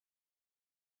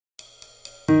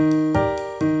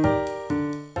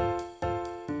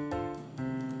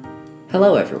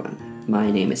Hello everyone,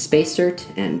 my name is Spacedirt,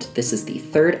 and this is the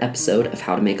third episode of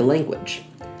How to Make a Language.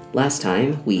 Last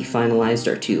time, we finalized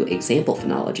our 2 example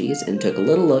phonologies and took a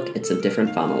little look at some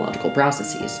different phonological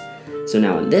processes. So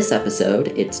now in this episode,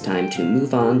 it's time to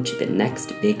move on to the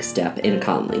next big step in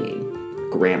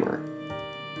conlanging: grammar.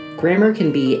 Grammar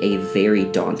can be a very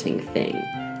daunting thing,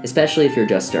 especially if you're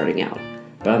just starting out.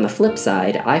 But on the flip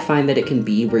side, I find that it can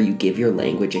be where you give your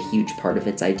language a huge part of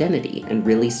its identity and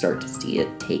really start to see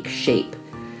it take shape.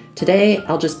 Today,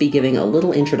 I'll just be giving a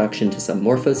little introduction to some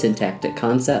morphosyntactic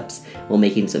concepts while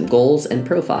making some goals and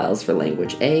profiles for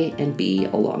language A and B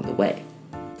along the way.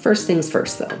 First things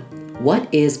first though, what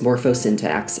is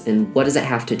morphosyntax and what does it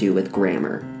have to do with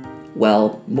grammar?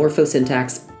 Well,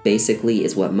 morphosyntax basically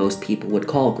is what most people would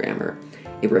call grammar.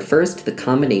 It refers to the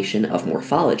combination of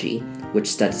morphology, which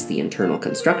studies the internal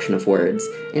construction of words,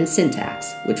 and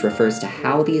syntax, which refers to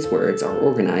how these words are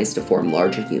organized to form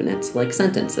larger units like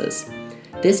sentences.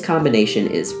 This combination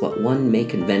is what one may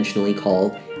conventionally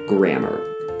call grammar,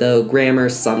 though grammar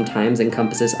sometimes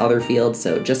encompasses other fields,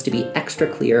 so just to be extra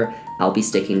clear, I'll be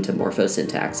sticking to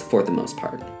morphosyntax for the most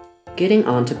part. Getting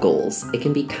on to goals, it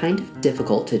can be kind of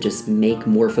difficult to just make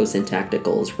morphosyntactic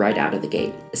goals right out of the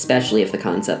gate, especially if the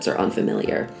concepts are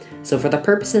unfamiliar. So for the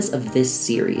purposes of this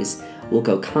series, we'll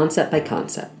go concept by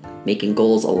concept, making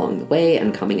goals along the way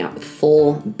and coming out with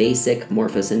full, basic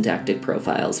morphosyntactic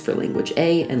profiles for language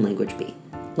A and language B.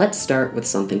 Let's start with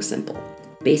something simple: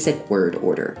 basic word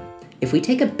order. If we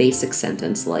take a basic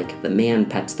sentence like "the man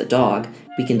pets the dog,"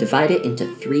 we can divide it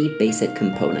into 3 basic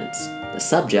components: the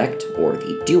subject, or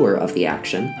the doer of the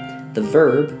action, the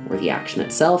verb, or the action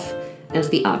itself, and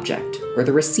the object, or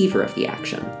the receiver of the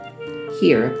action.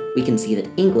 Here, we can see that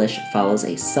English follows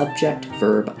a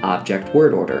subject-verb-object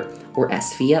word order, or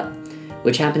SVO,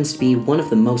 which happens to be one of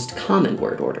the most common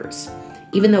word orders.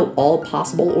 Even though all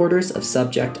possible orders of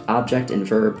subject, object, and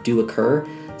verb do occur,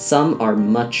 some are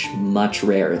much, much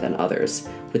rarer than others,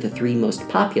 with the 3 most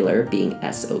popular being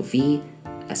SOV,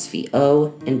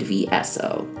 SVO, and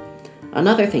VSO.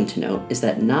 Another thing to note is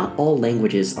that not all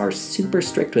languages are super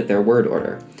strict with their word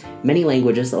order. Many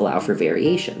languages allow for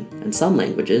variation, and some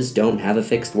languages don't have a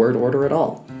fixed word order at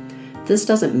all. This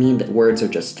doesn't mean that words are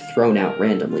just thrown out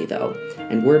randomly though,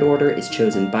 and word order is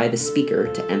chosen by the speaker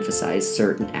to emphasize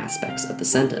certain aspects of the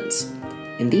sentence.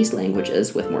 In these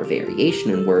languages with more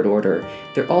variation in word order,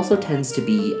 there also tends to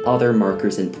be other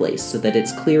markers in place so that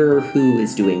it's clearer who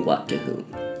is doing what to whom.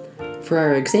 For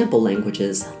our example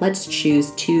languages, let's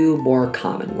choose 2 more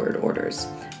common word orders.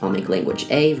 I'll make language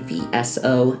A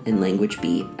VSO and language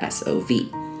B SOV.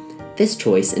 This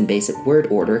choice in basic word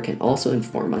order can also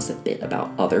inform us a bit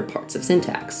about other parts of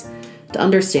syntax. To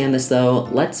understand this though,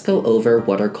 let's go over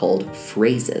what are called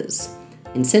phrases.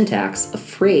 In syntax, a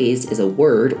phrase is a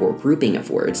word or grouping of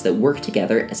words that work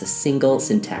together as a single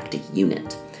syntactic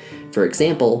unit. For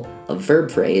example, a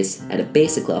verb phrase, at a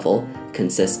basic level,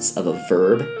 consists of a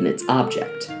verb and its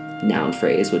object. A noun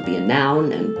phrase would be a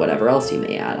noun and whatever else you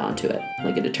may add onto it,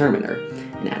 like a determiner.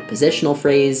 An adpositional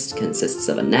phrase consists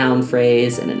of a noun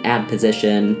phrase and an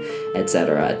adposition,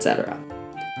 etc., etc.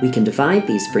 We can divide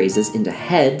these phrases into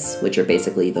heads, which are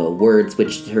basically the words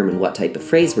which determine what type of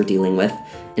phrase we're dealing with,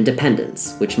 and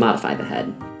dependents, which modify the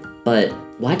head. But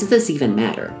why does this even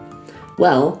matter?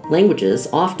 Well, languages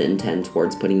often tend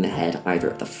towards putting the head either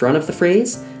at the front of the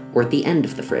phrase or at the end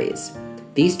of the phrase.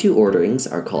 These 2 orderings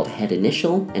are called head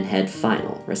initial and head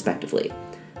final, respectively.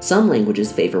 Some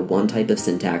languages favor one type of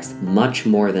syntax much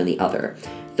more than the other,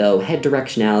 though head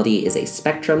directionality is a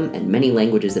spectrum and many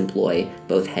languages employ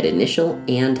both head initial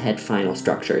and head final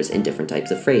structures in different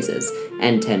types of phrases,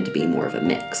 and tend to be more of a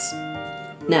mix.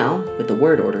 Now, with the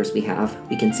word orders we have,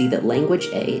 we can see that language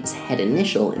A is head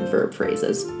initial in verb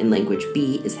phrases, and language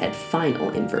B is head final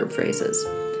in verb phrases.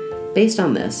 Based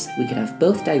on this, we could have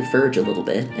both diverge a little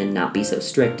bit and not be so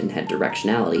strict in head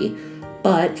directionality,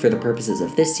 but for the purposes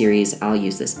of this series, I'll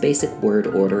use this basic word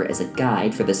order as a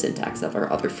guide for the syntax of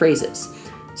our other phrases.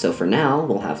 So for now,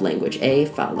 we'll have language A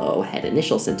follow head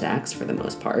initial syntax for the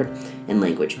most part, and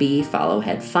language B follow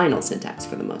head final syntax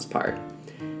for the most part.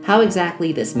 How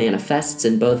exactly this manifests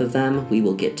in both of them, we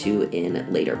will get to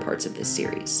in later parts of this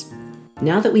series.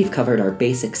 Now that we've covered our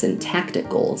basic syntactic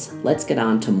goals, let's get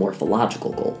on to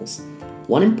morphological goals.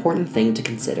 One important thing to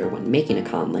consider when making a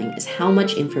conlang is how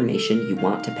much information you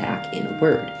want to pack in a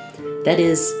word. That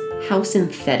is, how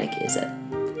synthetic is it?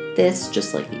 This,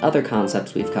 just like the other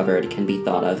concepts we've covered, can be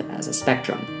thought of as a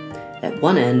spectrum. At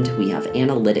one end, we have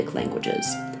analytic languages.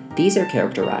 These are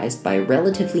characterized by a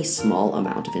relatively small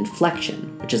amount of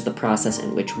inflection, which is the process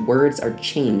in which words are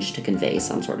changed to convey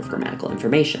some sort of grammatical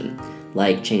information,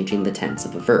 like changing the tense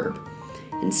of a verb.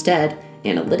 Instead,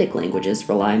 Analytic languages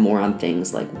rely more on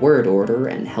things like word order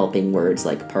and helping words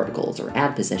like particles or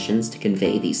adpositions to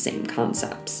convey these same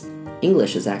concepts.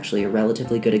 English is actually a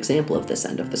relatively good example of this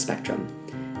end of the spectrum.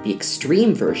 The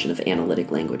extreme version of analytic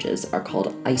languages are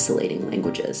called isolating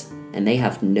languages, and they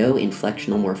have no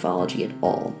inflectional morphology at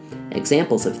all.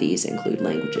 Examples of these include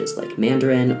languages like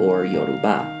Mandarin or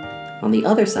Yoruba. On the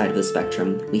other side of the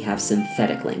spectrum, we have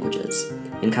synthetic languages.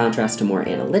 In contrast to more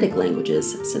analytic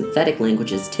languages, synthetic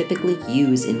languages typically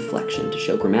use inflection to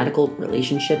show grammatical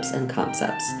relationships and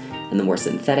concepts, and the more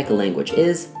synthetic a language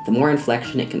is, the more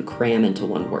inflection it can cram into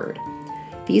one word.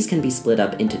 These can be split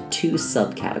up into two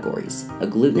subcategories,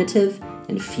 agglutinative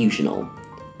and fusional.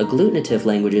 Agglutinative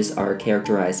languages are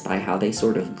characterized by how they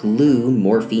sort of glue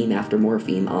morpheme after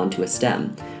morpheme onto a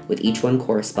stem, with each one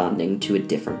corresponding to a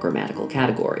different grammatical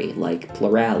category, like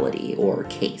plurality or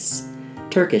case.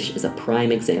 Turkish is a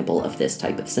prime example of this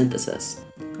type of synthesis.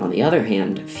 On the other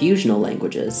hand, fusional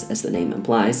languages, as the name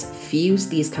implies, fuse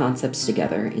these concepts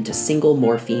together into single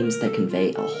morphemes that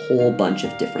convey a whole bunch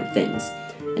of different things.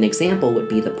 An example would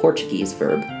be the Portuguese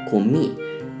verb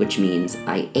comi, which means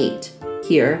I ate.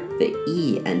 Here, the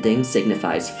e ending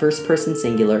signifies first-person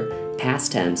singular,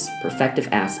 past tense, perfective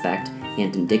aspect,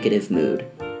 and indicative mood.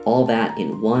 All that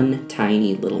in one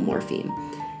tiny little morpheme.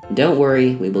 Don't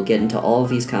worry, we will get into all of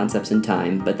these concepts in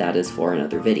time, but that is for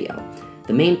another video.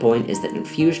 The main point is that in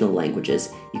fusional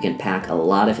languages, you can pack a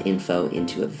lot of info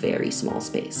into a very small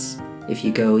space. If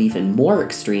you go even more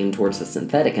extreme towards the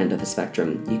synthetic end of the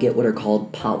spectrum, you get what are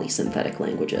called polysynthetic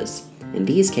languages. In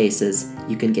these cases,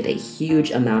 you can get a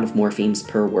huge amount of morphemes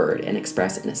per word and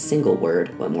express in a single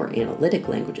word what more analytic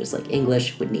languages like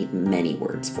English would need many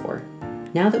words for.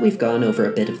 Now that we've gone over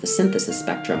a bit of the synthesis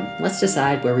spectrum, let's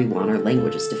decide where we want our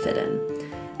languages to fit in.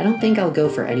 I don't think I'll go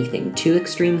for anything too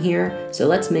extreme here, so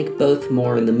let's make both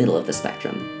more in the middle of the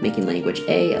spectrum, making language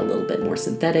A a little bit more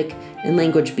synthetic, and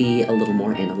language B a little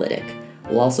more analytic,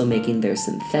 while also making their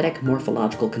synthetic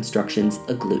morphological constructions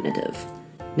agglutinative.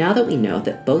 Now that we know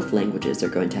that both languages are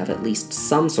going to have at least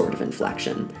some sort of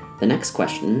inflection, the next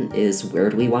question is, where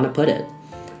do we want to put it?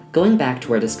 Going back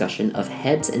to our discussion of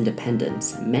heads and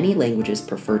dependents, many languages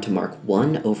prefer to mark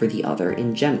one over the other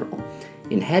in general.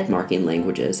 In head-marking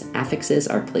languages, affixes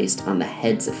are placed on the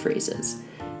heads of phrases.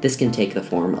 This can take the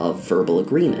form of verbal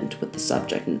agreement with the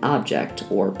subject and object,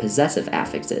 or possessive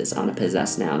affixes on a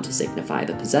possessed noun to signify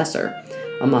the possessor,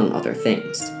 among other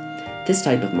things. This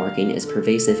type of marking is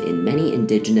pervasive in many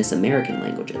indigenous American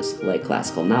languages, like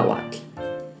Classical Nahuatl.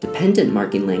 Dependent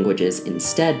marking languages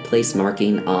instead place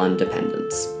marking on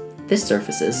dependents. This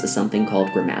surfaces is something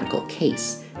called grammatical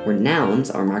case, where nouns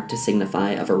are marked to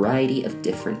signify a variety of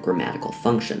different grammatical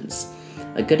functions.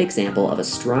 A good example of a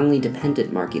strongly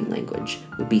dependent marking language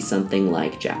would be something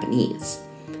like Japanese.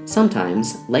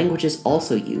 Sometimes, languages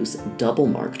also use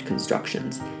double-marked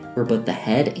constructions, where both the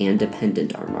head and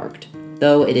dependent are marked,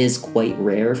 though it is quite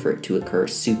rare for it to occur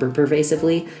super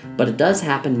pervasively, but it does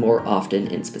happen more often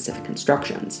in specific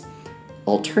constructions.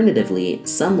 Alternatively,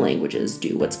 some languages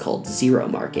do what's called zero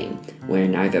marking, where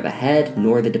neither the head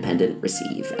nor the dependent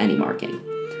receive any marking.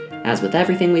 As with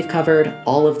everything we've covered,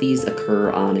 all of these occur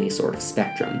on a sort of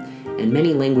spectrum, and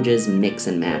many languages mix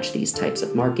and match these types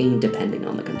of marking depending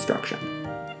on the construction.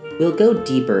 We'll go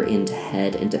deeper into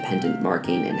head and dependent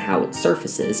marking and how it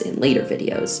surfaces in later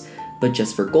videos, but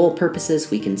just for goal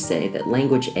purposes we can say that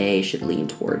language A should lean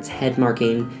towards head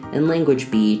marking and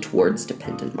language B towards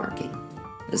dependent marking.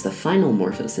 As the final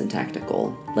morphosyntactic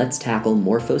goal, let's tackle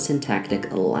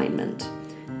morphosyntactic alignment.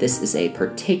 This is a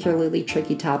particularly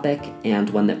tricky topic, and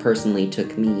one that personally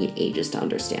took me ages to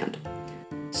understand.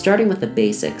 Starting with the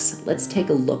basics, let's take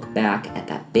a look back at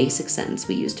that basic sentence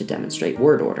we used to demonstrate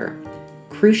word order.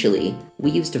 Crucially,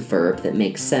 we used a verb that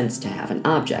makes sense to have an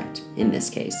object, in this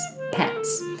case,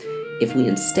 pets. If we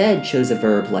instead chose a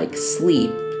verb like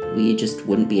sleep, we just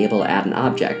wouldn't be able to add an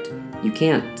object. You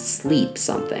can't sleep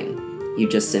something. You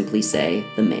just simply say,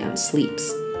 the man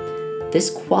sleeps. This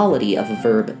quality of a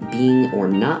verb being or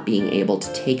not being able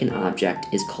to take an object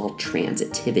is called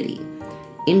transitivity.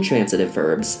 Intransitive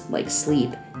verbs, like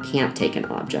sleep, can't take an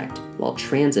object, while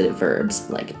transitive verbs,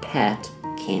 like pet,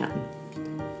 can.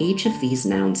 Each of these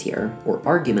nouns here, or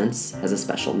arguments, has a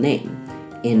special name.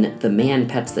 In the man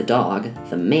pets the dog,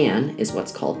 the man is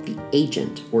what's called the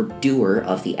agent, or doer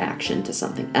of the action to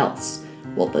something else,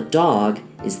 while the dog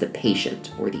is the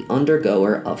patient, or the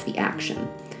undergoer of the action.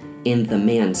 In the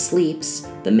man sleeps,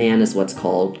 the man is what's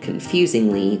called,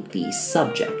 confusingly, the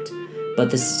subject,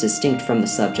 but this is distinct from the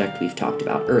subject we've talked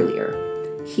about earlier.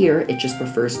 Here, it just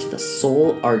refers to the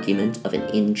sole argument of an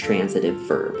intransitive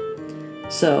verb.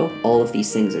 So, all of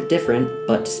these things are different,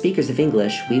 but to speakers of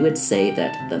English, we would say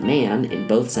that the man in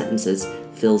both sentences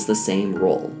fills the same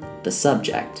role, the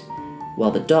subject,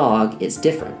 while the dog is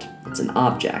different, it's an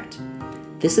object.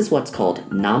 This is what's called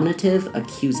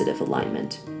nominative-accusative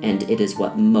alignment, and it is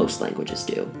what most languages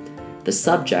do. The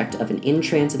subject of an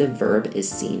intransitive verb is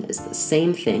seen as the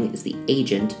same thing as the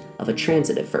agent of a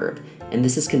transitive verb, and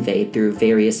this is conveyed through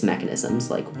various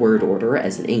mechanisms like word order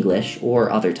as in English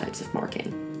or other types of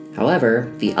marking.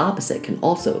 However, the opposite can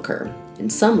also occur. In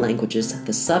some languages,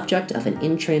 the subject of an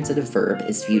intransitive verb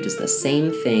is viewed as the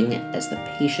same thing as the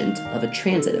patient of a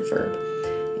transitive verb.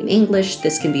 In English,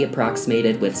 this can be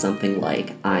approximated with something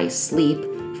like I sleep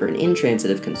for an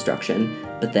intransitive construction,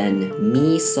 but then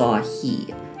me saw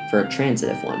he for a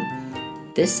transitive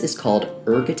one. This is called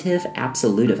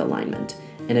ergative-absolutive alignment,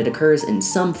 and it occurs in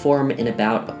some form in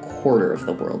about a quarter of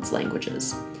the world's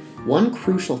languages. One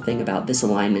crucial thing about this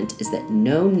alignment is that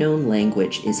no known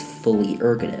language is fully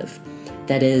ergative.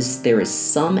 That is, there is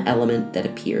some element that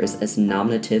appears as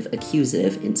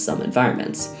nominative-accusative in some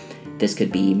environments. This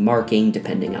could be marking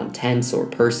depending on tense or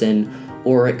person,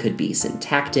 or it could be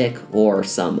syntactic or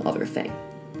some other thing.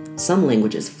 Some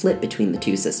languages flip between the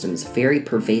two systems very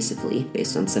pervasively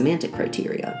based on semantic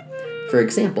criteria. For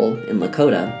example, in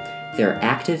Lakota, there are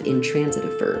active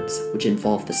intransitive verbs, which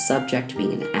involve the subject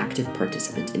being an active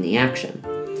participant in the action.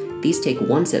 These take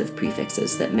one set of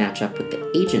prefixes that match up with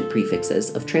the agent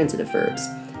prefixes of transitive verbs.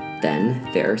 Then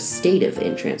there are stative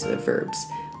intransitive verbs,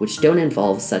 which don't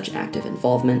involve such active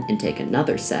involvement and take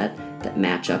another set that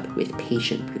match up with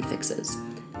patient prefixes.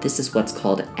 This is what's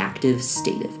called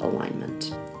active-stative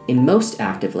alignment. In most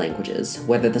active languages,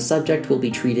 whether the subject will be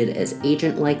treated as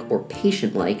agent-like or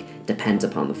patient-like depends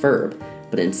upon the verb,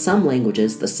 but in some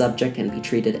languages the subject can be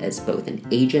treated as both an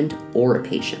agent or a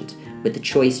patient, with the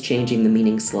choice changing the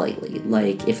meaning slightly,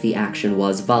 like if the action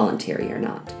was voluntary or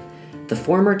not. The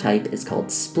former type is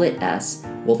called split S,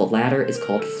 while the latter is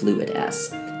called fluid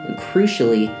S, and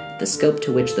crucially, the scope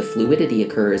to which the fluidity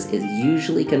occurs is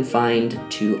usually confined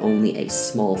to only a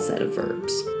small set of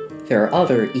verbs. There are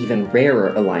other, even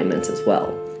rarer alignments as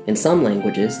well. In some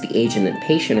languages, the agent and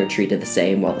patient are treated the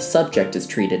same while the subject is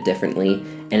treated differently,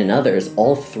 and in others,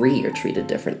 all three are treated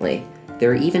differently.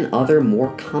 There are even other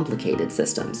more complicated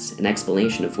systems, an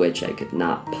explanation of which I could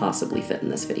not possibly fit in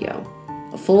this video.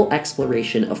 A full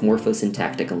exploration of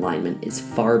morphosyntactic alignment is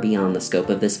far beyond the scope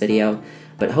of this video,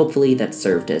 but hopefully that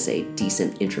served as a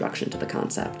decent introduction to the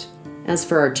concept. As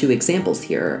for our two examples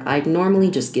here, I'd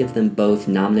normally just give them both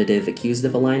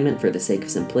nominative-accusative alignment for the sake of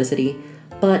simplicity,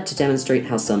 but to demonstrate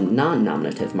how some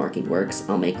non-nominative marking works,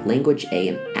 I'll make language A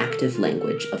an active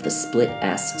language of the split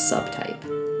S subtype.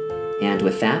 And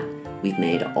with that, we've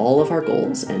made all of our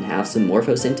goals and have some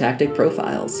morphosyntactic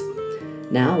profiles.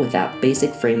 Now, with that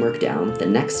basic framework down, the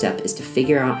next step is to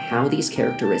figure out how these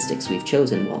characteristics we've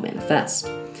chosen will manifest.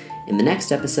 In the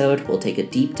next episode, we'll take a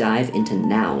deep dive into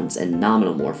nouns and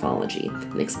nominal morphology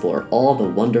and explore all the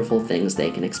wonderful things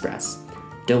they can express.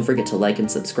 Don't forget to like and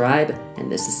subscribe,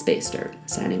 and this is Space Dirt,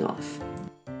 signing off.